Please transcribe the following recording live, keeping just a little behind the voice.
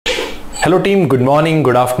Hello team, good morning,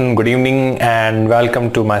 good afternoon, good evening and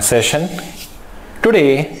welcome to my session.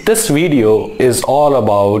 Today this video is all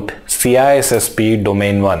about CISSP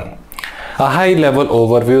Domain 1, a high level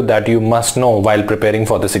overview that you must know while preparing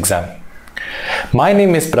for this exam. My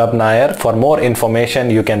name is Prabh Nair. For more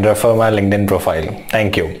information you can refer my LinkedIn profile.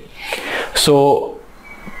 Thank you. So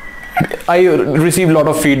I received a lot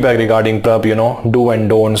of feedback regarding Prabh, do and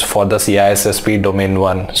don'ts for the CISSP Domain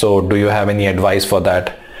 1. So do you have any advice for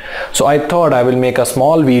that? So I thought I will make a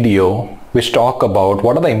small video which talk about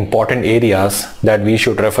what are the important areas that we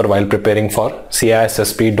should refer while preparing for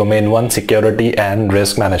CISSP Domain 1 security and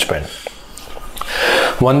risk management.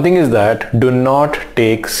 One thing is that do not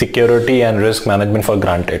take security and risk management for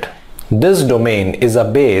granted. This domain is a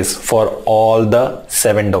base for all the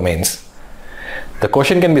 7 domains. The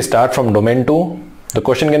question can be start from domain 2, the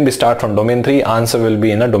question can be start from domain 3, answer will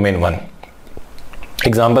be in a domain 1.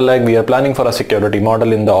 Example like we are planning for a security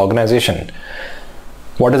model in the organization.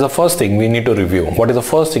 What is the first thing we need to review? What is the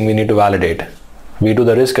first thing we need to validate? We do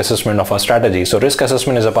the risk assessment of our strategy. So risk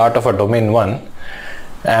assessment is a part of a domain 1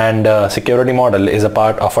 and security model is a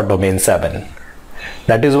part of a domain 7.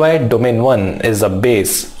 That is why domain 1 is a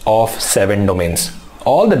base of 7 domains.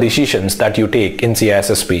 All the decisions that you take in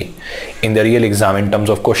CISSP in the real exam in terms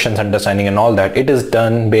of questions understanding and all that, it is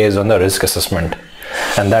done based on the risk assessment,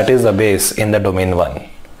 and that is the base in the domain 1.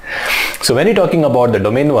 So when you're talking about the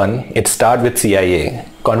domain 1, it starts with CIA,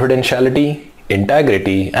 confidentiality,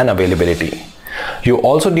 integrity and availability. You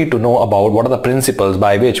also need to know about what are the principles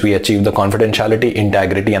by which we achieve the confidentiality,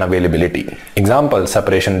 integrity and availability. Example,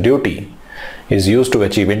 separation duty is used to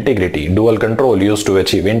achieve integrity, dual control used to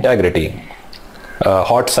achieve integrity.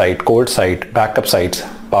 Hot site, cold site, backup sites,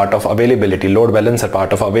 part of availability, load balancer,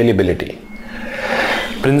 part of availability.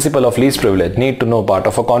 Principle of least privilege, need to know part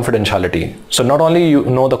of a confidentiality. So not only you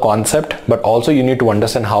know the concept, but also you need to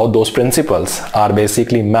understand how those principles are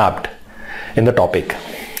basically mapped in the topic.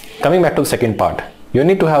 Coming back to the second part, you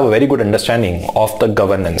need to have a very good understanding of the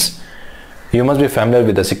governance. You must be familiar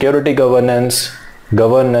with the security governance,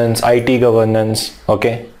 IT governance,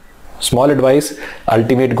 okay? Small advice,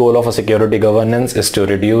 ultimate goal of a security governance is to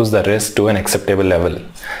reduce the risk to an acceptable level.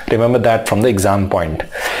 Remember that from the exam point.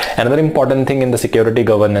 Another important thing in the security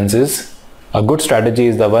governance is a good strategy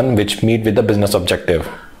is the one which meet with the business objective.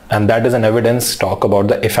 And that is an evidence talk about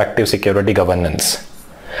the effective security governance.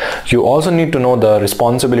 You also need to know the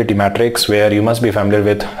responsibility matrix where you must be familiar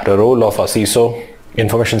with the role of a CISO,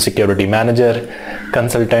 information security manager,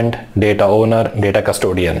 consultant, data owner, data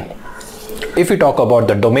custodian. If we talk about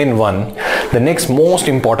the domain 1, the next most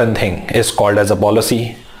important thing is called as a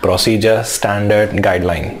policy, procedure, standard,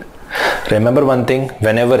 guideline. Remember one thing,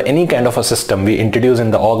 whenever any kind of a system we introduce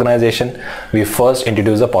in the organization, we first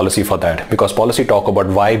introduce a policy for that, because policy talk about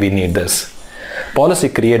why we need this. Policy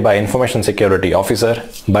created by information security officer,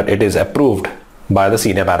 but it is approved by the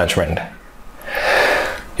senior management.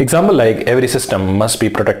 Example like every system must be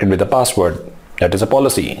protected with a password. That is a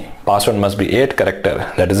policy. Password must be 8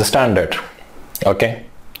 character. That is a standard. Okay.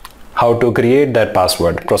 How to create that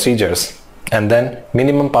password, procedures, and then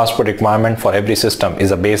minimum password requirement for every system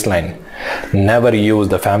is a baseline. Never use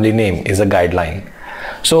the family name is a guideline.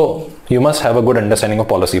 So you must have a good understanding of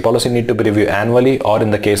policy. Policy need to be reviewed annually or in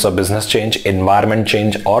the case of business change, environment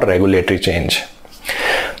change or regulatory change.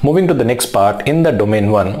 Moving to the next part in the domain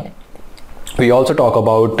 1, we also talk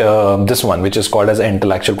about this one which is called as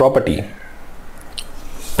intellectual property.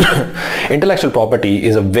 Intellectual property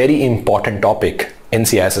is a very important topic in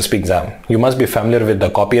CISSP exam. You must be familiar with the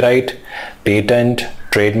copyright, patent,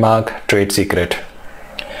 trademark, trade secret.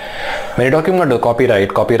 When you're talking about the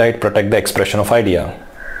copyright protect the expression of idea,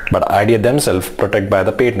 but idea themselves protect by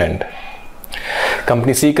the patent.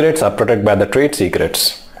 Company secrets are protected by the trade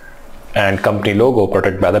secrets, and company logo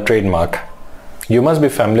protected by the trademark. You must be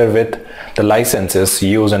familiar with the licenses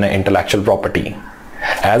used in an intellectual property.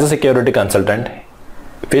 As a security consultant,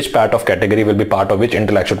 which part of category will be part of which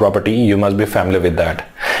intellectual property, you must be familiar with that.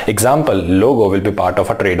 Example, logo will be part of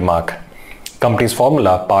a trademark. Company's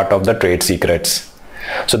formula part of the trade secrets.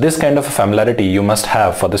 So this kind of familiarity you must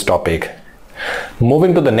have for this topic.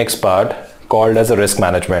 Moving to the next part called as a risk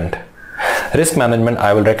management. Risk management,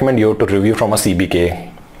 I will recommend you to review from a CBK.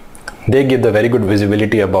 They give the very good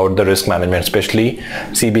visibility about the risk management, especially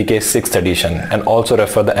CBK 6th edition, and also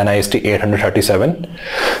refer the NIST 837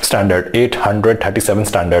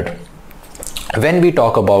 standard. When we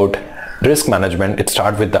talk about risk management, it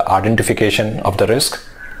starts with the identification of the risk,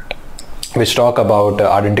 which talk about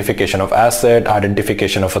identification of asset,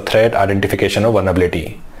 identification of a threat, identification of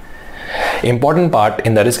vulnerability. Important part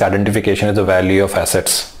in the risk identification is the value of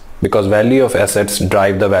assets, because value of assets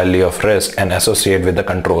drive the value of risk and associate with the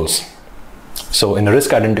controls. So in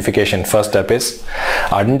risk identification, first step is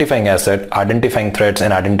identifying asset, identifying threats,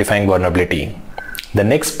 and identifying vulnerability. The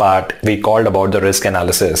next part we called about the risk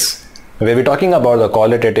analysis, where we're talking about the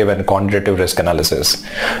qualitative and quantitative risk analysis.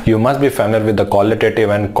 You must be familiar with the qualitative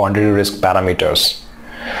and quantitative risk parameters.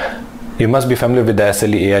 You must be familiar with the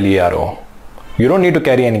SLE, ALE, ARO. You don't need to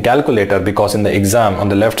carry any calculator because in the exam on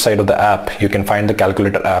the left side of the app, you can find the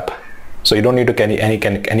calculator app. So you don't need to carry any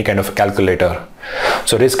kind of calculator.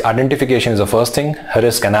 So risk identification is the first thing.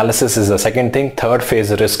 Risk analysis is the second thing. Third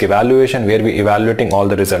phase is risk evaluation, where we're evaluating all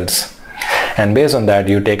the results. And based on that,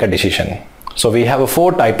 you take a decision. So we have a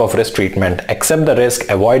 4 type of risk treatment: accept the risk,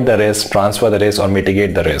 avoid the risk, transfer the risk, or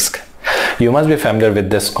mitigate the risk. You must be familiar with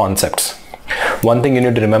these concepts. One thing you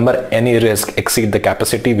need to remember: any risk exceed the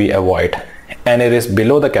capacity, we avoid. Any risk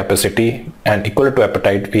below the capacity and equal to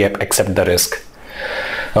appetite, we accept the risk.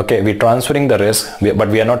 Okay, we're transferring the risk, but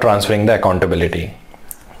we are not transferring the accountability.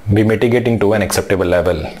 We're mitigating to an acceptable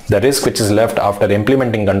level. The risk which is left after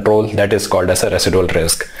implementing control, that is called as a residual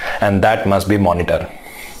risk, and that must be monitored.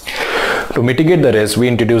 To mitigate the risk, we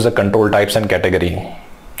introduce the control types and category.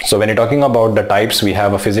 So when you're talking about the types, we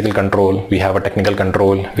have a physical control, we have a technical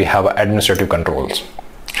control, we have administrative controls.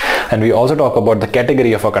 And we also talk about the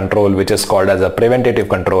category of a control, which is called as a preventative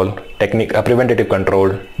control, preventative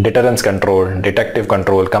control, deterrence control, detective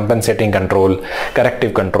control, compensating control,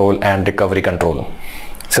 corrective control, and recovery control.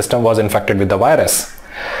 System was infected with the virus.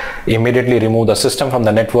 Immediately remove the system from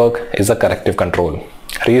the network is a corrective control.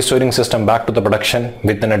 Restoring system back to the production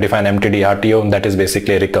within a defined MTD RTO, that is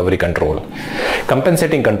basically a recovery control.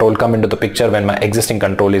 Compensating control come into the picture when my existing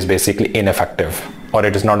control is basically ineffective or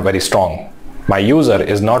it is not very strong. My user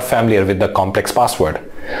is not familiar with the complex password.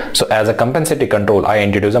 So as a compensating control, I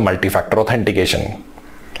introduce a multi-factor authentication.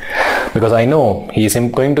 Because I know he is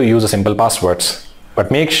going to use a simple passwords,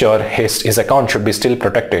 but make sure his account should be still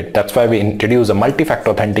protected. That's why we introduce a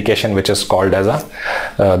multi-factor authentication, which is called as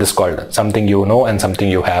something you know and something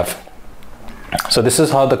you have. So this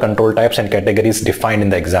is how the control types and categories defined in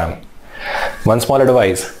the exam. One small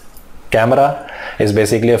advice: camera is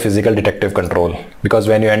basically a physical detective control, because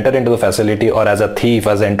when you enter into the facility or as a thief,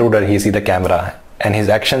 as an intruder, he sees the camera and his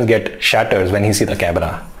actions get shattered when he sees the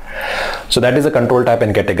camera. So that is the control type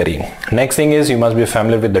and category. Next thing is you must be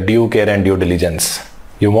familiar with the due care and due diligence.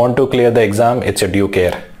 You want to clear the exam, it's your due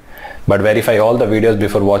care. But verify all the videos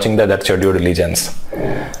before watching that's your due diligence.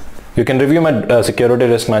 You can review my security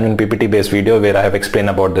risk management PPT based video where I have explained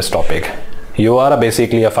about this topic. You are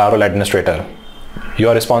basically a firewall administrator. You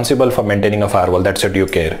are responsible for maintaining a firewall, that's your due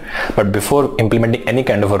care. But before implementing any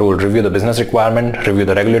kind of a rule, review the business requirement, review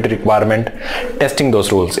the regulatory requirement, testing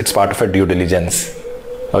those rules, it's part of a due diligence.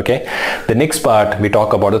 Okay, the next part we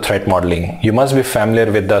talk about the threat modeling. You must be familiar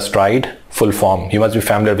with the STRIDE full form. You must be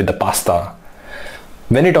familiar with the PASTA.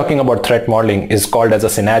 When you're talking about threat modeling, is called as a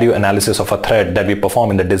scenario analysis of a threat that we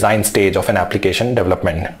perform in the design stage of an application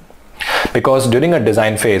development. Because during a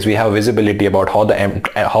design phase, we have visibility about how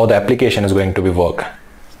the application is going to be work.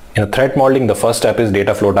 In a threat modeling, the first step is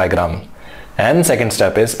data flow diagram, and second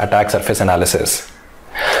step is attack surface analysis.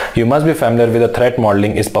 You must be familiar with the threat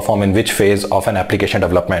modeling is performed in which phase of an application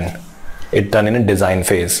development. It's done in a design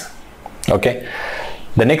phase. Okay.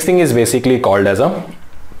 The next thing is basically called as a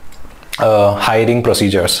hiring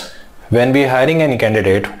procedures. When we are hiring any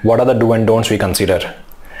candidate, what are the do and don'ts we consider?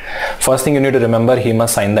 First thing you need to remember, he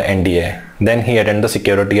must sign the NDA. Then he attend the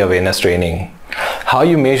security awareness training. How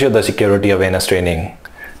you measure the security awareness training?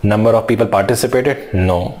 Number of people participated?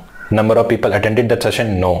 No. Number of people attended that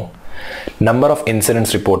session? No. Number of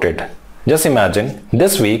incidents reported. Just imagine,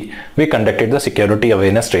 this week we conducted the security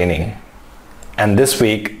awareness training, and this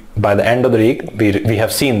week, by the end of the week, we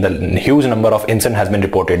have seen the huge number of incidents has been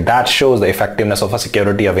reported. That shows the effectiveness of a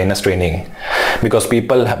security awareness training, because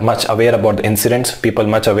people are much aware about the incidents, people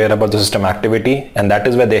much aware about the system activity, and that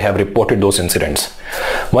is where they have reported those incidents.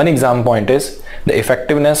 One exam point is the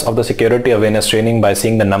effectiveness of the security awareness training by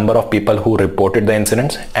seeing the number of people who reported the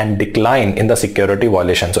incidents and decline in the security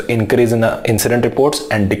violation. So increase in the incident reports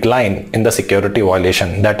and decline in the security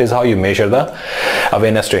violation. That is how you measure the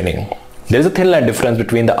awareness training. There is a thin line difference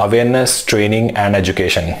between the awareness, training, and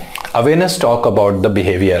education. Awareness talk about the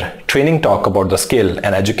behavior, training talk about the skill,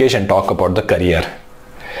 and education talk about the career.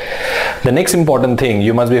 The next important thing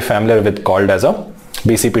you must be familiar with called as a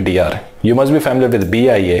BCPDR. You must be familiar with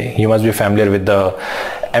BIA. You must be familiar with the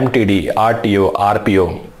MTD, RTO,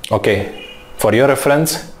 RPO. Okay. For your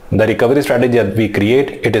reference, the recovery strategy that we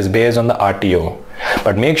create, it is based on the RTO.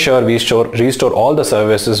 But make sure we restore all the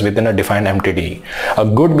services within a defined MTD. A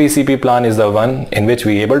good BCP plan is the one in which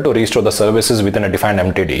we are able to restore the services within a defined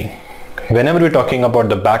MTD. Whenever we're talking about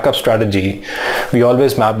the backup strategy, we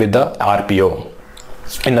always map with the RPO.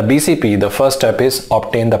 In the BCP, the first step is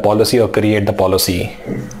obtain the policy or create the policy.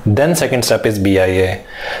 Then second step is BIA.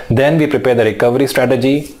 Then we prepare the recovery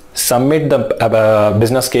strategy, submit the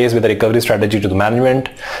business case with the recovery strategy to the management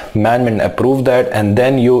approve that, and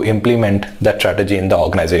then you implement that strategy in the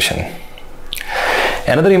organization.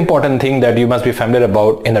 Another important thing that you must be familiar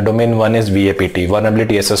about in the domain 1 is VAPT,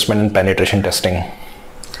 vulnerability assessment and penetration testing.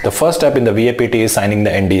 The first step in the VAPT is signing the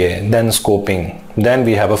NDA, then scoping, then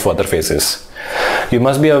we have a further phases. You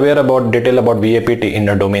must be aware about detail about VAPT in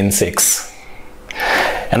the domain 6.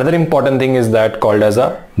 Another important thing is that called as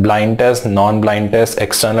a blind test, non-blind test,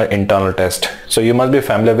 external, internal test. So you must be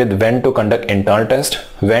familiar with when to conduct internal test,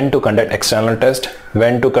 when to conduct external test,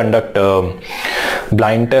 when to conduct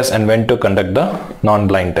blind test, and when to conduct the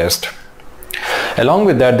non-blind test. Along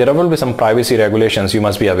with that, there will be some privacy regulations you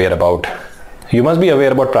must be aware about. You must be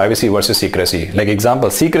aware about privacy versus secrecy. Like example,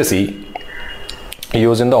 secrecy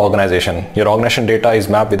used in the organization. Your organization data is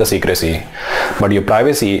mapped with the secrecy, but your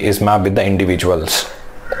privacy is mapped with the individuals.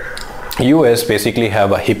 US basically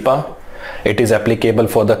have a HIPAA. It is applicable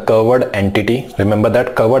for the covered entity. Remember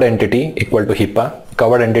that covered entity equal to HIPAA.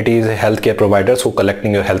 Covered entity is healthcare providers who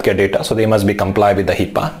collecting your healthcare data, so they must be comply with the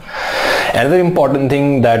HIPAA. Another important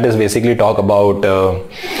thing that is basically talk about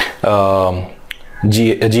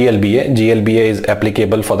GLBA. GLBA is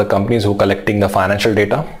applicable for the companies who collecting the financial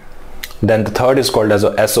data. Then the third is called as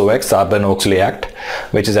a SOX, Sarbanes-Oxley Act,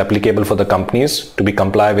 which is applicable for the companies to be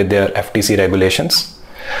comply with their FTC regulations.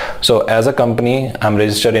 So as a company, I'm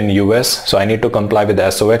registered in US, so I need to comply with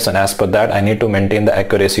the SOX, and as per that, I need to maintain the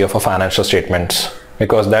accuracy of a financial statements,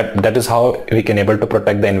 because that is how we can able to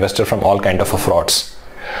protect the investor from all kind of frauds.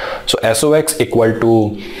 So SOX equal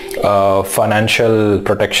to financial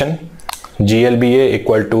protection, GLBA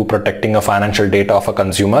equal to protecting a financial data of a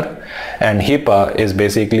consumer, and HIPAA is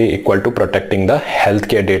basically equal to protecting the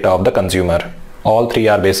healthcare data of the consumer. All three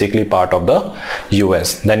are basically part of the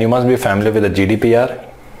US. Then you must be familiar with the GDPR,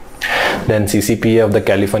 then CCPA of the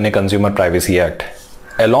California Consumer Privacy Act.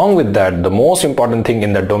 Along with that, the most important thing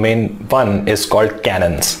in the domain 1 is called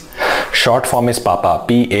canons. Short form is PAPA,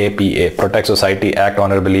 P-A-P-A, protect society, act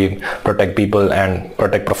honorably, protect people and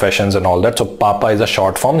protect professions and all that. So PAPA is a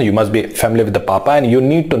short form. You must be familiar with the PAPA, and you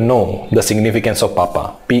need to know the significance of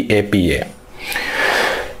PAPA, P-A-P-A.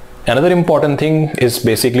 Another important thing is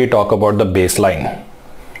basically talk about the baseline.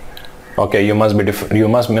 Okay, you must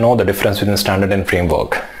know the difference between standard and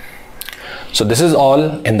framework. So this is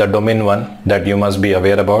all in the domain 1 that you must be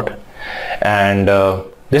aware about, and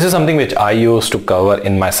this is something which I used to cover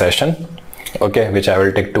in my session, okay, which I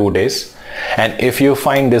will take 2 days. And if you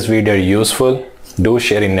find this video useful, do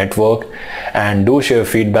share in network and do share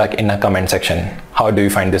feedback in the comment section. How do you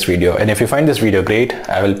find this video? And if you find this video great,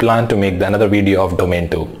 I will plan to make another video of domain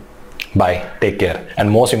 2. Bye, take care,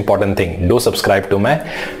 and most important thing, do subscribe to my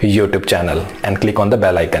YouTube channel and click on the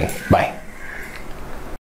bell icon. Bye.